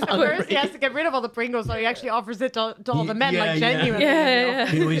 First, he has to get rid of all the Pringles, so he actually offers it to all the men, like genuinely. Yeah.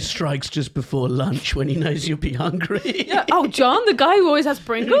 He always strikes just before lunch when he knows you'll be hungry. Yeah. Oh, John, the guy who always has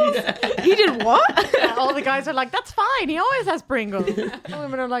Pringles? He did what? Yeah, all the guys are like, that's fine. He always has Pringles. The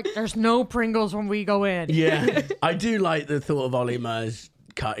women are like, there's no Pringles when we go in. Yeah. I do like the thought of Ollie Murs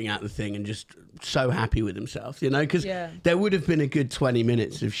cutting out the thing and just so happy with himself, you know, because there would have been a good 20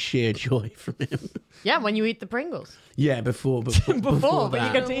 minutes of sheer joy from him. Yeah, when you eat the Pringles. Yeah, before Before, but you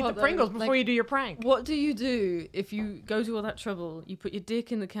that. get to eat the What, though? Pringles before Like, you do your prank. What do you do if you go to all that trouble? You put your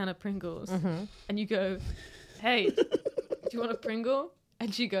dick in the can of Pringles and you go, hey, do you want a Pringle?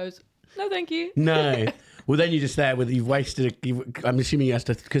 And she goes, no, thank you. No. Well, then you're just there with you've wasted. I'm assuming he has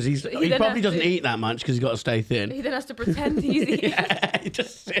to because he then probably has doesn't to- eat that much because he's got to stay thin. He then has to pretend he's eating. Yeah, he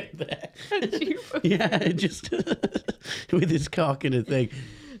just sit there. And you- Yeah, just with his cock in a thing.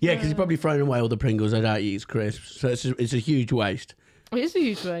 Yeah, because he's probably thrown away all the Pringles. I doubt he eats crisps, so it's a huge waste. It is a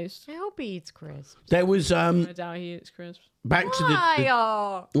huge waste. I hope he eats crisps. There was I doubt he eats crisps. back to Why? the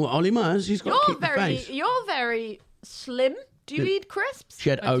Oh, well, Ollie Murs. He's got to you're keep the very, face. you're very slim. Do you eat crisps? She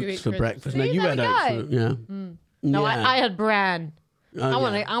had I do oats eat for crisps. breakfast. No, See, you there had we oats. go. Yeah. No, Yeah. I had bran. Oh,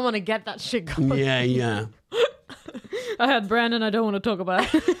 I want to get that shit going. Yeah, yeah. I had Brandon. I don't want to talk about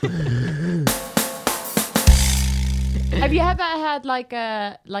it. Have you ever had like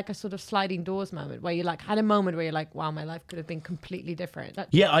a sort of sliding doors moment where you like had a moment where you're like, wow, my life could have been completely different?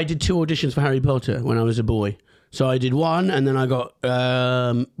 Yeah, I did 2 auditions for Harry Potter when I was a boy. So I did one, and then I got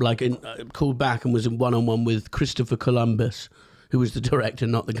called back and was in one-on-one with Christopher Columbus, who was the director,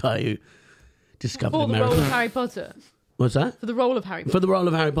 not the guy who discovered For the role America. of Harry Potter. What's that? For the role of Harry Potter. For the role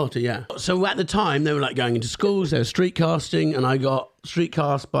of Harry Potter, yeah. So at the time, they were like going into schools, they were street casting, and I got street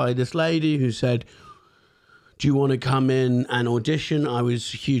cast by this lady who said, do you want to come in and audition? I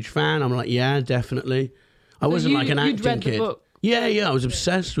was a huge fan. I'm like, yeah, definitely. I wasn't like an you'd acting read the kid. book. Yeah, I was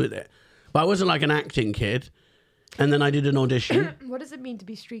obsessed with it. But I wasn't like an acting kid. And then I did an audition. What does it mean to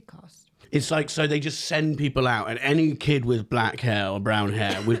be street cast? It's like, so they just send people out, and any kid with black hair or brown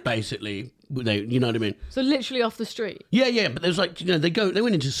hair would basically, you know what I mean? So literally off the street. Yeah, but there's like, you know, they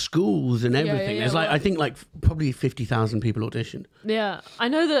went into schools and everything. yeah, There's like, well- I think like probably 50,000 people auditioned. Yeah, I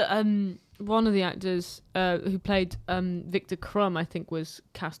know that one of the actors who played Victor Crumb, I think, was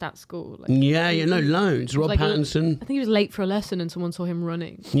cast at school. Like, Yeah, no, loads. Rob like Pattinson. I think he was late for a lesson and someone saw him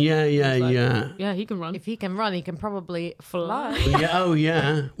running. Yeah. Yeah, he can run. If he can run, he can probably fly. Yeah, oh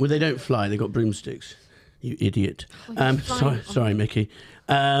yeah. Well, they don't fly. They got broomsticks. You idiot. Sorry, Mickey.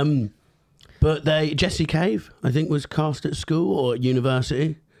 But Jessie Cave, I think, was cast at school or at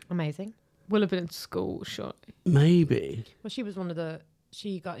university. Amazing. Will have been in school, shortly. Maybe. Well, she was one of the.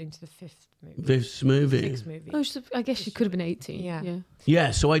 She got into the 5th movie. This movie. 6th movie. Oh, I guess she could have been 18. Yeah.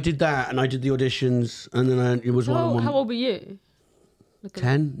 Yeah, so I did that, and I did the auditions, and then it was one. How old were you?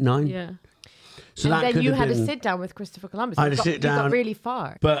 10, 9. Yeah. So and that then could you have had been. a sit down with Christopher Columbus. I had a sit You down. got really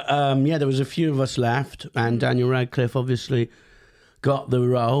far. But yeah, there was a few of us left, and Daniel Radcliffe obviously got the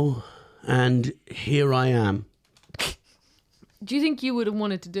role, and here I am. Do you think you would have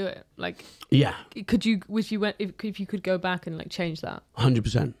wanted to do it? Like, Yeah, could you? If you could go back and like change that,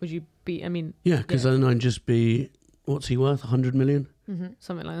 100%. would you be? I mean, Yeah, because then I'd just be, what's he worth? 100 million?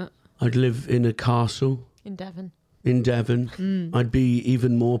 something like that. I'd live in a castle In Devon. in Devon. I'd be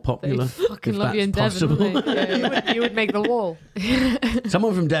even more They popular. fucking if love you in that's Devon. possible. Wouldn't they? Yeah. You would make the wall.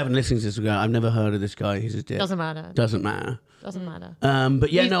 Someone from Devon listening to this will go, I've never heard of this guy. He's a dick. Doesn't matter. Doesn't matter. Doesn't matter.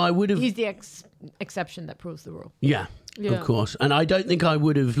 But yeah, no, I would have. He's the exception that proves the rule. Yeah, Yeah. of course. And I don't think I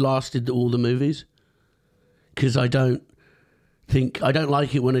would have lasted all the movies because I don't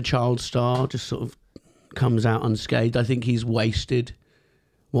like it when a child star just sort of comes out unscathed. I think he's wasted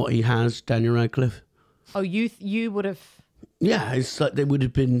what he has, Daniel Radcliffe. Oh, you would have. Yeah, it's like there would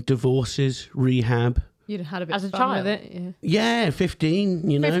have been divorces, rehab, You'd have had a bit As of a fun child. with it. Yeah, 15,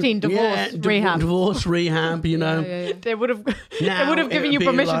 you know. 15, divorce, rehab. Divorce, rehab, you know. Yeah. They would have Now given it you would be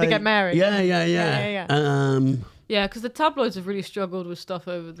permission to like- get married. Yeah. Yeah, because the tabloids have really struggled with stuff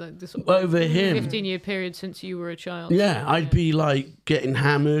over this Over him. 15-year period since you were a child. Yeah, I'd be like getting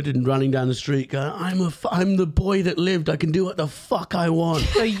hammered and running down the street going, I'm the boy that lived. I can do what the fuck I want.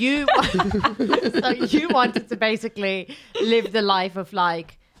 So you wanted to basically live the life of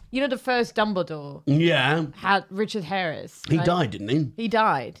like, you know, the first Dumbledore Yeah. had Richard Harris. He right? died, didn't he? He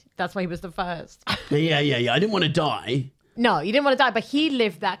died. That's why he was the first. Yeah. I didn't want to die. No, he didn't want to die, but he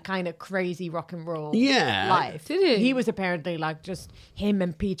lived that kind of crazy rock and roll life. Did he? He was apparently like just him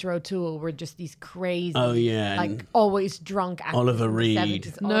and Peter O'Toole were just these crazy, Oh, yeah, like and always drunk actors Oliver in the Reed.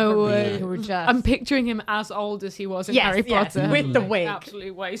 70s. No Oliver way. Reed, who were just, I'm picturing him as old as he was in Yes, Harry yes, Potter. with the wig.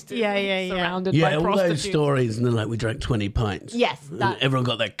 Absolutely wasted. Yeah. Surrounded Yeah, by all prostitutes. those stories, and then like we drank 20 pints. Yes, And that- everyone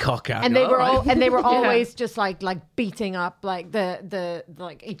got their cock out. and they were all always just like beating up like the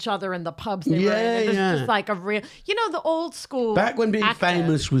like each other in the pubs they were in. It was just like a real, you know, the old school. Back when being actor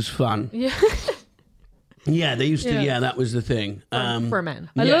famous was fun. Yeah. Yeah, they used to. Yeah. Yeah, that was the thing. for men.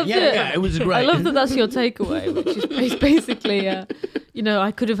 I yeah, love yeah, that. yeah, it was great. I love that that's your takeaway, which is basically, you know,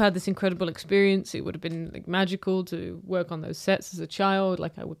 I could have had this incredible experience. It would have been like magical to work on those sets as a child.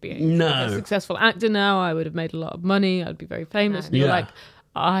 Like I would be a successful actor now. I would have made a lot of money. I'd be very famous. And you're Yeah. like,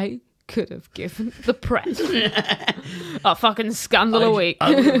 I could have given the press a fucking scandal a week.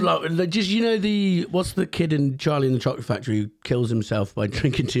 I would have loved, just, you know, what's the kid in Charlie and the Chocolate Factory who kills himself by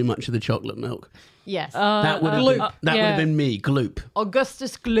drinking too much of the chocolate milk? Yes, That would have been me, Gloop.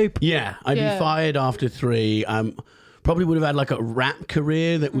 Augustus Gloop. Yeah, I'd be fired after 3. Probably would have had like a rap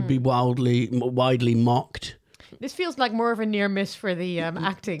career that would be widely mocked. This feels like more of a near miss for the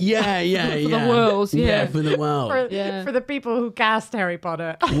acting. Yeah. For the world, yeah. for the world. For the people who cast Harry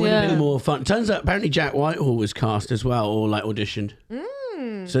Potter. Would have been more fun. Turns out apparently Jack Whitehall was cast as well, or like auditioned.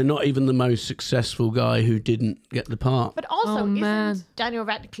 So not even the most successful guy who didn't get the part. But also, man. isn't Daniel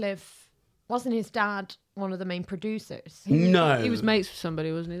Radcliffe, wasn't his dad one of the main producers? No. He was mates with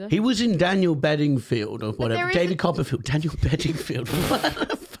somebody, wasn't he? Though? He was in Daniel Bedingfield or whatever. there is David Copperfield. Daniel Bedingfield.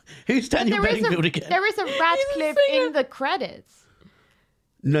 Who's Daniel Bedingfield again? There is a Radcliffe in the credits.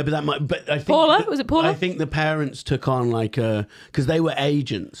 No, but that might. But I think Paula? Was it Paula? I think the parents took on like because they were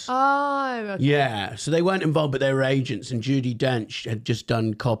agents. Oh, okay. Yeah, so they weren't involved, but they were agents. And Judi Dench had just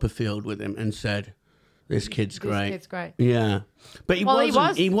done Copperfield with him and said, "This kid's great." This kid's great. Yeah, but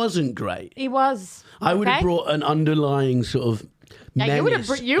he wasn't great. He was. I would have brought an underlying sort of. Yeah, you would have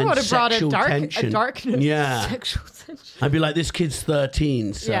menace brought and a sexual tension. darkness. Yeah, Sexual tension. I'd be like, this kid's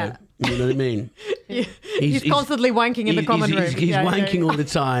 13, so Yeah. you know what I mean. He's constantly wanking in the common room. He's wanking all the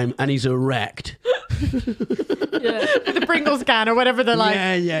time, and he's erect. The Pringles can or whatever the like.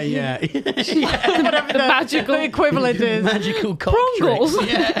 Yeah. Whatever the magical equivalent is. Magical cock Pringles.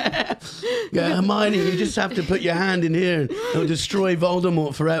 tricks. Yeah, Hermione, you just have to put your hand in here and it'll destroy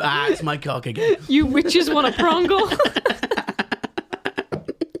Voldemort forever. It's my cock again. You witches want a prongle?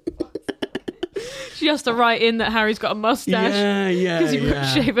 She has to write in that Harry's got a mustache. Yeah. Because you wouldn't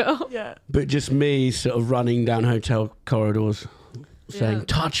shave it off. Yeah. But just me sort of running down hotel corridors saying,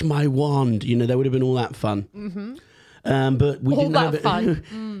 touch my wand. You know, there would have been all that fun. Mm-hmm. But we All didn't that have it.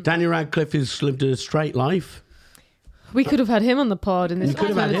 fun. Daniel Radcliffe has lived a straight life. We could have had him on the pod in this We could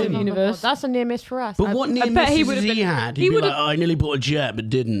have had alternative him. universe. That's a near miss for us. But what near bet he misses would have has he been- had? he He'd be would like, have- I nearly bought a jet but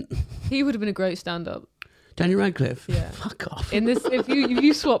didn't. He would have been a great stand-up. Daniel Radcliffe? Yeah. Fuck off. In this, if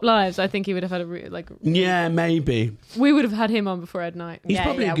you swap lives, I think he would have had Yeah, maybe. we would have had him on before Ed Night. He's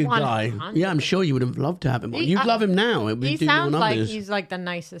probably a good guy. 100%. Yeah, I'm sure you would have loved to have him on. You'd love him now. It would He do more sounds like numbers. he's like the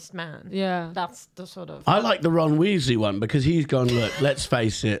nicest man. Yeah. That's the sort of. I like the Ron Weasley one because he's gone, look, let's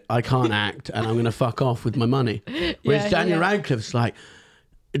face it, I can't act and I'm going to fuck off with my money. Whereas Daniel Radcliffe's like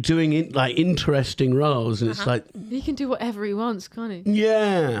doing interesting roles and it's like, He can do whatever he wants, can't he?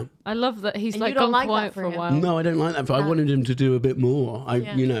 yeah. I love that he's And like you don't gone like quiet that for for a him? while. No, I don't like that. I wanted him to do a bit more.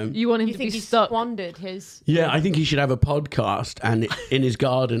 You know. You want him You to think be he stuck. squandered his. Yeah, I think he should have a podcast and in his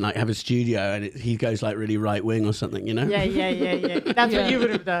garden, like have a studio and he goes like really right wing or something, you know? Yeah. That's what you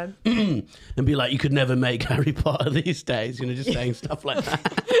would have done. And be like, you could never make Harry Potter these days, you know, just saying stuff like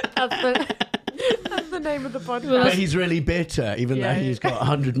that. That's the name of the podcast. But he's really bitter, even though he's got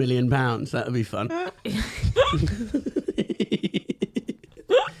 £100 million. That would be fun.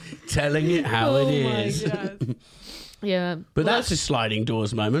 Telling it how it is. Yeah. But that's a sliding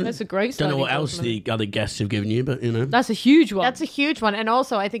doors moment. That's a great Don't know sliding what doors else the other guests have given you, but you know. That's a huge one. That's a huge one. And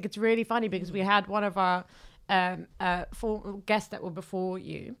also, I think it's really funny because we had one of our guests that were before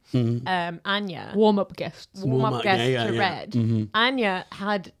you, Anya. warm-up guests. Warm-up guest yeah, to yeah. Red. Anya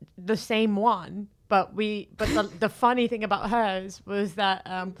had the same one, But the funny thing about hers was that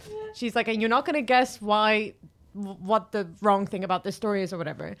she's like, and you're not going to guess what the wrong thing about this story is or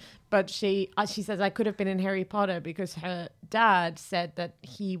whatever. But she says, I could have been in Harry Potter because her dad said that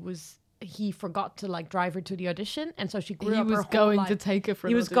he forgot to like drive her to the audition, and so she grew up. He was going to take her for.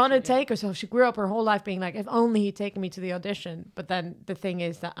 He was going to take her, so she grew up her whole life being like, if only he'd taken me to the audition. But then the thing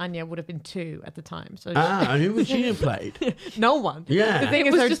is that Anya would have been 2 at the time. So and who would she have played? No one. Yeah, the thing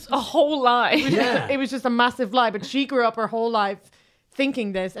it was just a whole lie. It was just a massive lie. But she grew up her whole life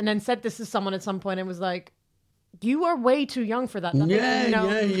thinking this, and then said this to someone at some point, and was like, you are way too young for that. Yeah.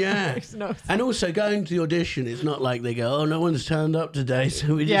 No and also going to the audition, it's not like they go, oh, no one's turned up today,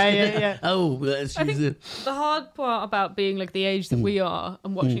 so we just oh, let's I use think it. the hard part about being like the age that we are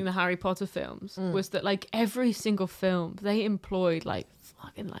and watching the Harry Potter films was that like every single film they employed like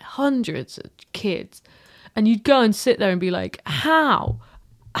fucking like hundreds of kids, and you'd go and sit there and be like, how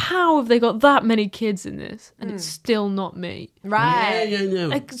have they got that many kids in this and it's still not me? Right. Yeah.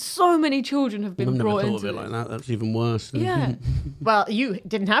 Like so many children have been I've never brought thought into of it this. like that. That's even worse. Yeah. Well, you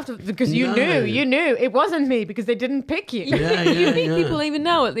didn't have to, because you No. knew it wasn't me because they didn't pick you. You meet people even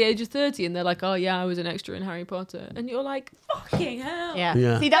now at the age of 30 and they're like, oh yeah, I was an extra in Harry Potter, and you're like, fucking hell.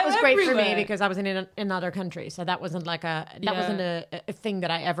 Yeah. See, that was They're great for everywhere. me because I was in another country, so that wasn't like wasn't a thing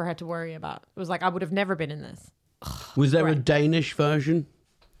that I ever had to worry about. It was like I would have never been in this. Was there a Right. Danish version?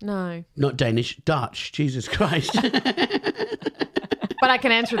 No, Not Danish, Dutch. Jesus Christ. but I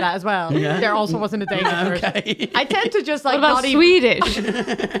can answer that as well. Yeah. There also wasn't a Danish version. Okay. I tend to just like What about not even. Swedish?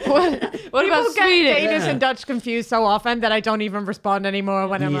 what People about get Swedish? Danish and Dutch confused so often that I don't even respond anymore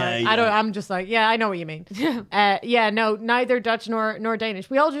when I'm Yeah, like, yeah. I'm just like, yeah, I know what you mean. No, neither Dutch nor Danish.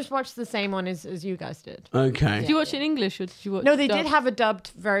 We all just watched the same one as you guys did. Okay. Did you watch it in English or did you watch No, they dubbed? did have a dubbed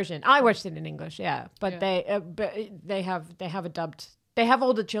version. I watched it in English, but Yeah. they have a dubbed. They have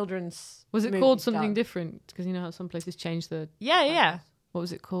all the children's. Was it movies called something dubbed. different? Because you know how some places change the... Yeah. What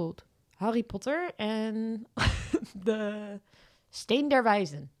was it called? Harry Potter and the Steen der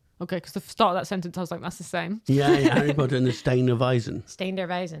Weisen. Okay, because the start of that sentence, I was like, that's the same. Yeah, Harry Potter and the Stain of Eisen. Steen der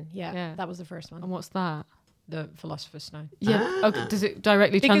Weisen. Yeah, Yeah. that was the first one. And what's that? The Philosopher's Stone. Yeah. Okay. Does it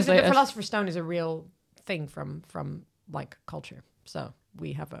directly Because translate the as... Philosopher's Stone is a real thing from like culture. So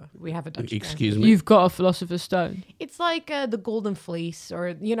we have a Dutch. Excuse me. You've got a Philosopher's Stone. It's like the Golden Fleece,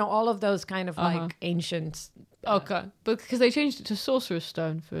 or all of those kind of like ancient. Okay. But because they changed it to Sorcerer's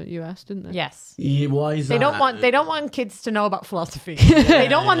Stone for US, didn't they? Yes. Yeah, why is They that? don't want kids to know about philosophy. They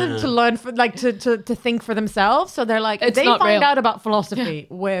don't want them to learn to think for themselves. So they're like, if It's they not find real. out about philosophy,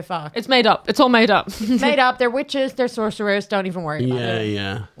 we're fucked. It's made up. It's all made up. Made up. They're witches. They're sorcerers. Don't even worry about it.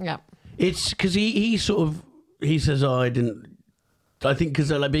 Yeah. Yeah. It's because he says, oh, I didn't. I think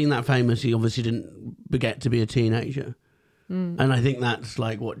because like being that famous, he obviously didn't get to be a teenager. And I think that's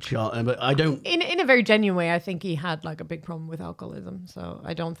like what but I don't. In a very genuine way, I think he had like a big problem with alcoholism. So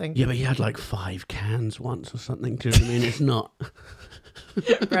I don't think. Yeah, but he had like 5 cans once or something. Do you know what I mean? It's not.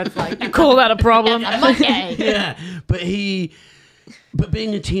 Brett's like, Call that a problem. okay. Yeah, but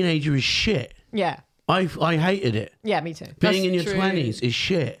being a teenager is shit. Yeah. I hated it. Yeah, me too. Being in your true. 20s is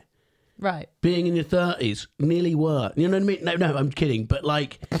shit. Right. Being in your 30s nearly worse. You know what I mean? No, I'm kidding. But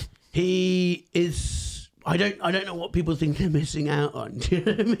like, he is. I don't know what people think they're missing out on. Do you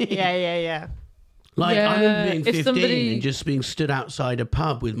know what I mean? Yeah. Like, I remember Yeah, being if 15 somebody- and just being stood outside a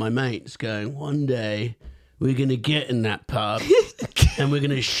pub with my mates going, one day we're going to get in that pub and we're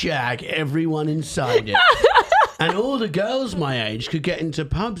going to shag everyone inside it. And all the girls my age could get into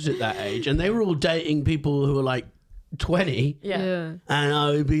pubs at that age, and they were all dating people who were like 20. Yeah. And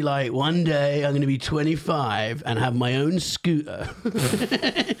I would be like, one day I'm going to be 25 and have my own scooter.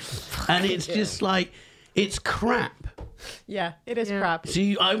 And it's just like, it's crap. Yeah, it is crap.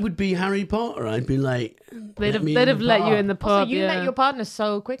 See, I would be Harry Potter. I'd be like, They'd me have in the let you pub. in the pub. Also, you yeah. met your partner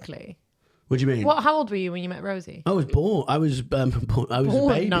so quickly. What do you mean? How old were you when you met Rosie? I was born. I was born. I was a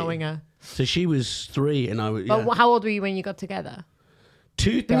Born baby. knowing her. So she was 3, and I was. But Yeah. how old were you when you got together?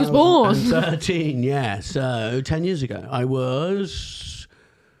 2013. Yeah. So 10 years ago, I was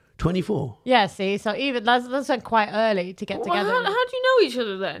 24. Yeah, see, so even that's like quite early to get Well, together. how do you know each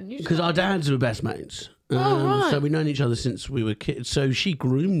other then? Because our dads were best mates. right. So we've known each other since we were kids. So she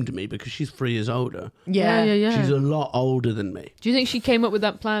groomed me because she's 3 years older. Yeah. She's a lot older than me. Do you think she came up with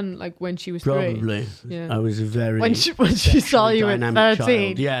that plan like when she was 3? Probably. Yeah. I was a very when she saw sexually you at dynamic 13.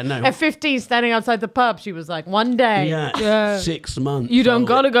 child. Yeah, no. At 15, standing outside the pub, she was like, one day. Yeah. 6 months. You don't old.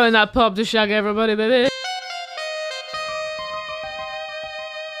 gotta go in that pub to shag everybody, baby.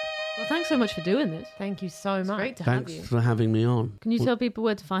 Well, thanks so much for doing this. Thank you so much. Great to Thanks have you. for having me on. Can you tell people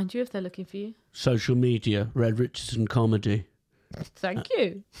where to find you if they're looking for you? Social media, Red Richardson Comedy. Thank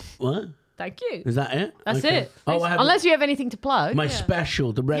you. What? Thank you. Is that it? That's it. Oh, I have Unless you have anything to plug. my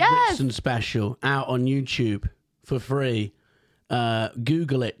special, the Red Richardson special, out on YouTube for free.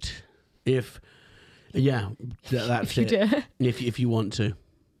 Google it that's it. If you want to.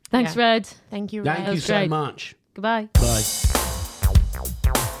 Thanks, Red. Thank you, Red. Thank you so great. much. Goodbye. Bye.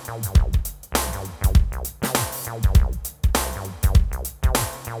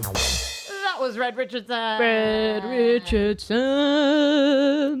 That was Red Richardson. Red Richardson.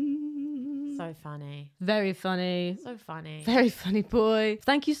 So funny. Very funny. So funny. Very funny boy.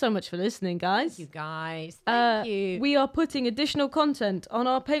 Thank you so much for listening, guys. Thank you, guys. Thank you. We are putting additional content on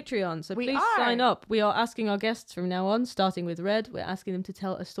our Patreon, so please sign up. We are asking our guests from now on, starting with Red, we're asking them to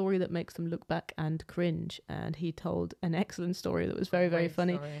tell a story that makes them look back and cringe. And he told an excellent story that was very, very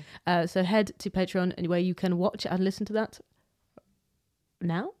funny. So head to Patreon, where you can watch and listen to that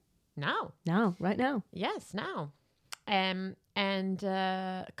now, right now. Yes, now. And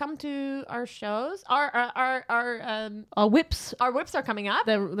come to our shows. Our whips. Our whips are coming up.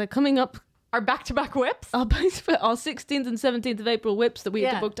 They're coming up. Our back-to-back whips. Our 16th and 17th of April whips that we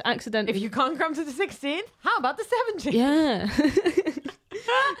had to book to accidentally. If you can't come to the 16th, how about the 17th? Yeah.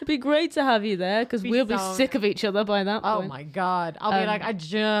 It'd be great to have you there because we'll be sick of each other by that point. Oh my God. I'll be like, I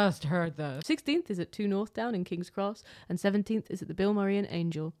just heard this. 16th is at 2 North Down in King's Cross and 17th is at the Bill Murray and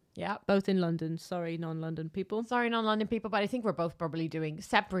Angel. Yeah. Both in London. Sorry, non-London people. But I think we're both probably doing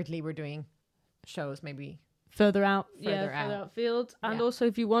shows maybe. Further out field. And Yeah. also,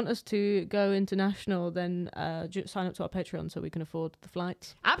 if you want us to go international, then sign up to our Patreon so we can afford the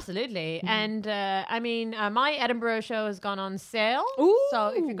flights. Absolutely. And my Edinburgh show has gone on sale. Ooh. So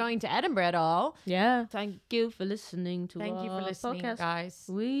if you're going to Edinburgh at all, Thank you for listening to thank you for listening, podcast. guys.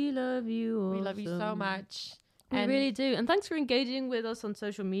 We love you all. We love you so much. We really do. And thanks for engaging with us on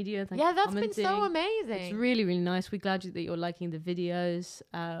social media. Thanks for that's been so commenting. amazing. It's really, really nice. We're glad that you're liking the videos.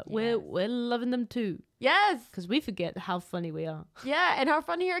 We're loving them too. Yes. Because we forget how funny we are. Yeah, and how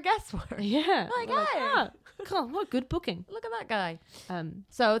funny our guests were. Yeah. Like, We're hey. God, what good booking. Look at that guy.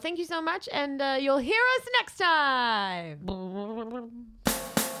 So thank you so much, and you'll hear us next time.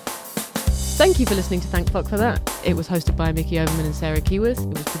 Thank you for listening to Thank Fuck for That. It was hosted by Mickey Overman and Sarah Keyworth. It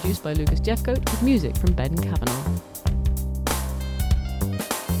was produced by Lucas Jeffcoat with music from Ben Kavanagh.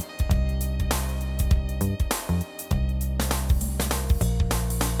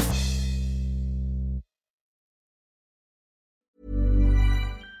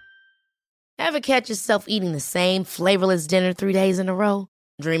 Ever catch yourself eating the same flavorless dinner 3 days in a row?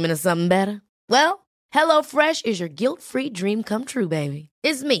 Dreaming of something better? Well, HelloFresh is your guilt-free dream come true, baby.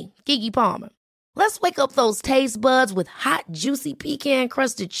 It's me, Keke Palmer. Let's wake up those taste buds with hot, juicy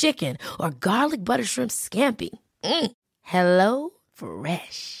pecan-crusted chicken or garlic butter shrimp scampi. Hello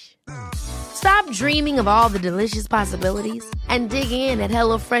Fresh. Stop dreaming of all the delicious possibilities and dig in at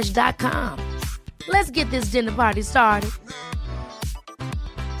HelloFresh.com. Let's get this dinner party started.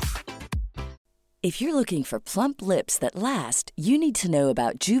 If you're looking for plump lips that last, you need to know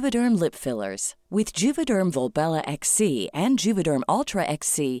about Juvederm lip fillers. With Juvederm Volbella XC and Juvederm Ultra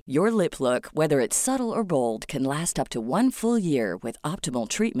XC, your lip look, whether it's subtle or bold, can last up to 1 full year with optimal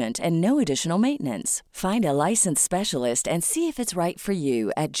treatment and no additional maintenance. Find a licensed specialist and see if it's right for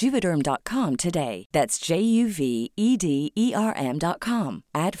you at Juvederm.com today. That's JUVEDERM.com.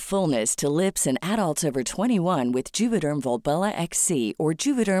 Add fullness to lips in adults over 21 with Juvederm Volbella XC or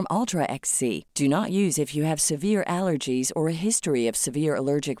Juvederm Ultra XC. Do not use if you have severe allergies or a history of severe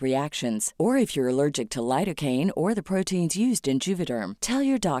allergic reactions, or if you're allergic to lidocaine or the proteins used in Juvederm. Tell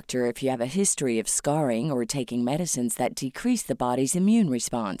your doctor if you have a history of scarring or taking medicines that decrease the body's immune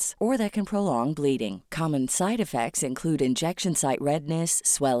response or that can prolong bleeding. Common side effects include injection site redness,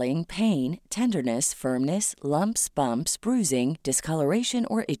 swelling, pain, tenderness, firmness, lumps, bumps, bruising, discoloration,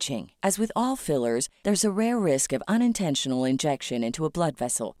 or itching. As with all fillers, there's a rare risk of unintentional injection into a blood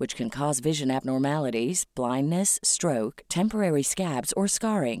vessel, which can cause vision abnormalities, blindness, stroke, temporary scabs, or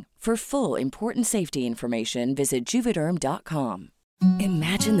scarring. For full, important safety information, visit Juvederm.com.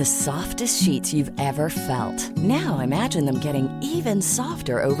 Imagine the softest sheets you've ever felt. Now imagine them getting even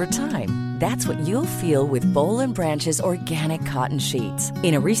softer over time. That's what you'll feel with Boll & Branch's organic cotton sheets.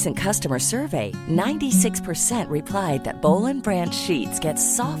 In a recent customer survey, 96% replied that Boll & Branch sheets get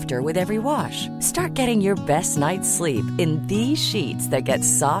softer with every wash. Start getting your best night's sleep in these sheets that get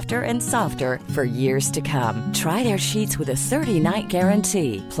softer and softer for years to come. Try their sheets with a 30-night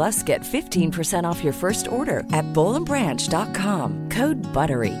guarantee. Plus, get 15% off your first order at bollandbranch.com. Code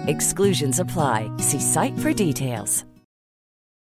BUTTERY. Exclusions apply. See site for details.